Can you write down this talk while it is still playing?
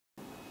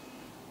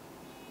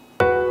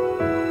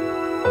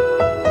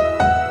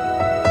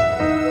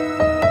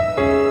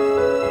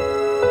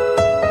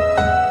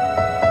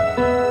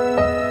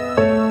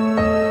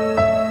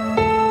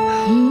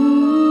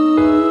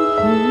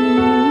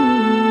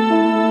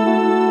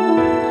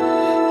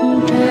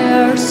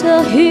There's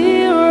a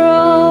hero.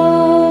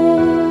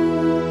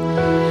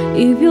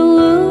 If you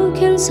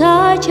look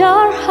inside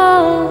your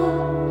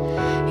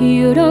heart,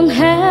 you don't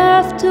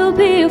have to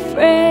be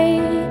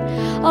afraid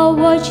of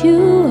what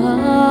you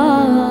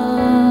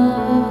are.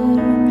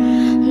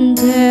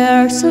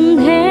 There's an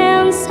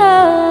answer.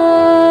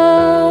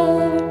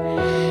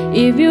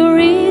 If you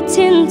reach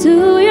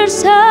into your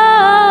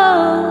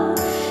soul,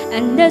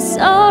 and the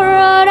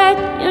sorrow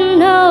that you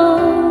know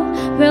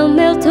will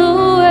melt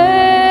away.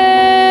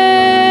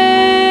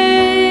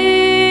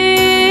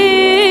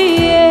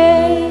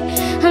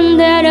 And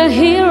that a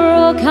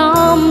hero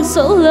comes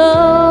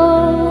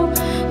along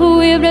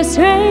with the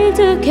strength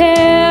to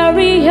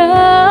carry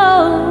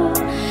on,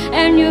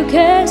 and you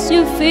cast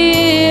your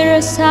fear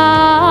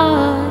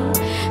aside,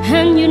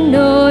 and you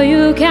know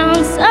you can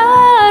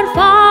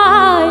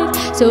survive.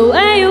 So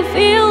when you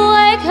feel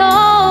like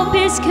hope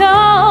is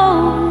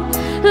gone,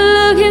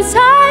 look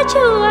inside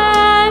you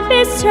and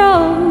be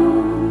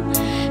strong,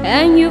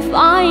 and you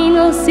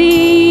finally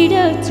see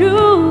the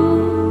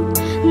truth,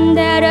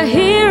 that a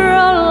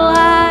hero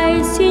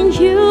lies in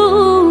you.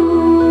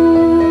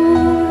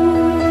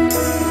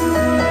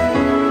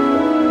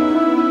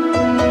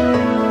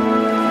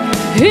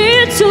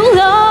 It's a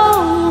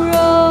long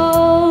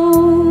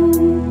road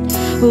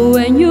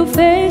when you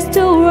face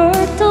the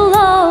world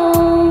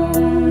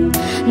alone.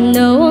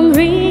 No one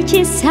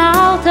reaches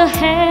out a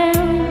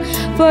hand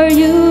for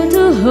you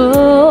to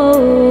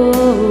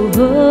hold.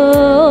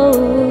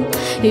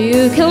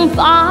 You can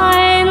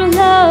find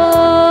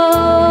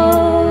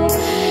love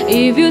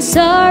if you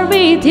serve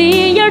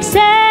within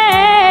yourself,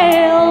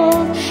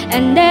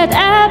 and that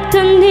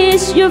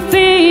emptiness you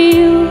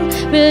feel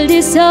will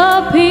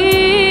disappear.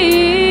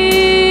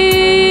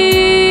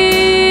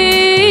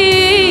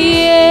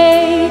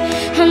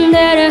 And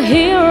that a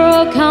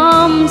hero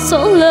comes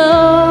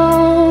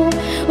along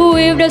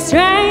with the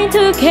strength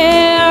to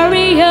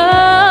carry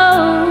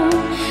on,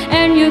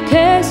 and you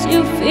cast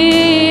your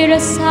fear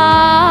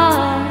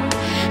aside,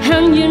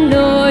 and you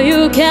know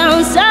you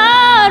can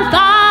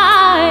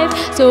survive.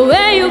 So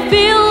when you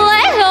feel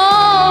like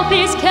hope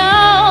is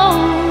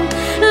gone,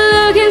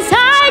 look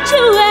inside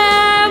you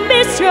and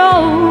be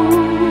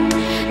strong,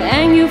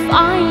 and you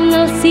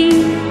finally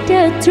see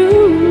the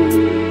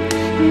truth,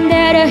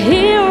 that a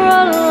hero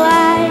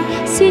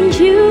lies in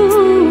you.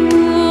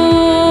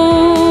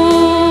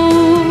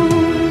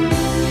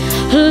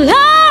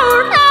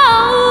 Lord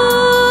knows,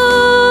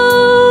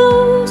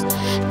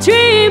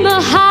 dream a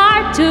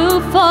heart to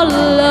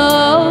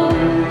follow,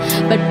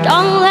 but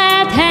don't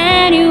let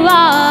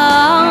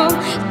anyone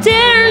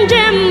turn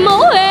them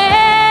away.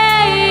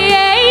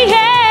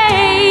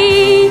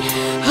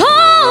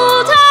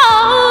 Hold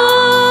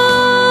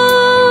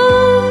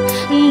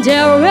on,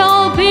 there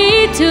will be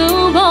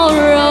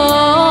tomorrow.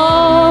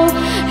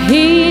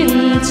 In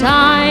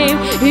time,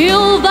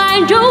 you'll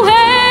find your way.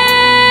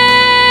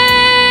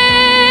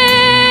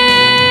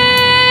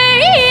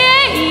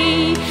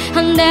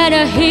 And that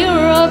a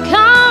hero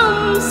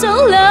comes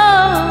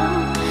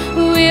along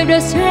with the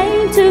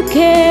strength to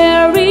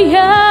carry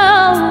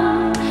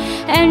on,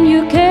 and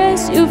you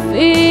cast your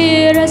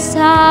fear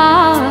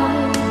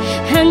aside,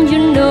 and you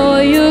know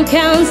you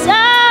can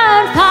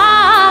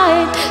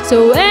survive. So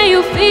when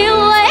you feel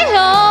like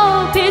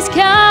hope is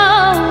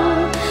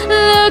gone,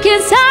 look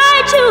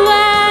inside you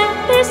and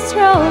be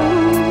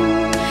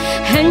strong,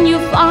 and you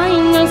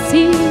finally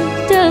see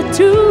the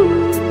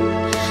truth,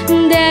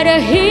 that a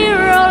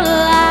hero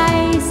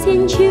lies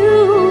in you.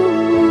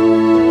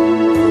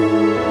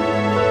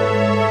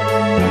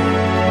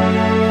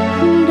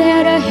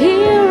 That a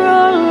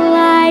hero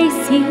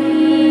lies in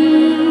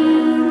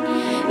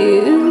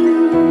you.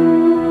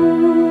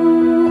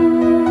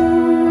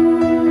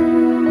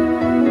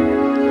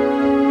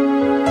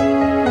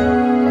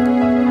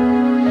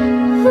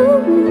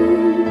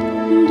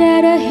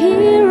 That a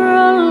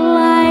hero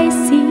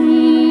lies in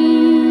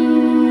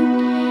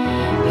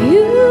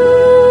you.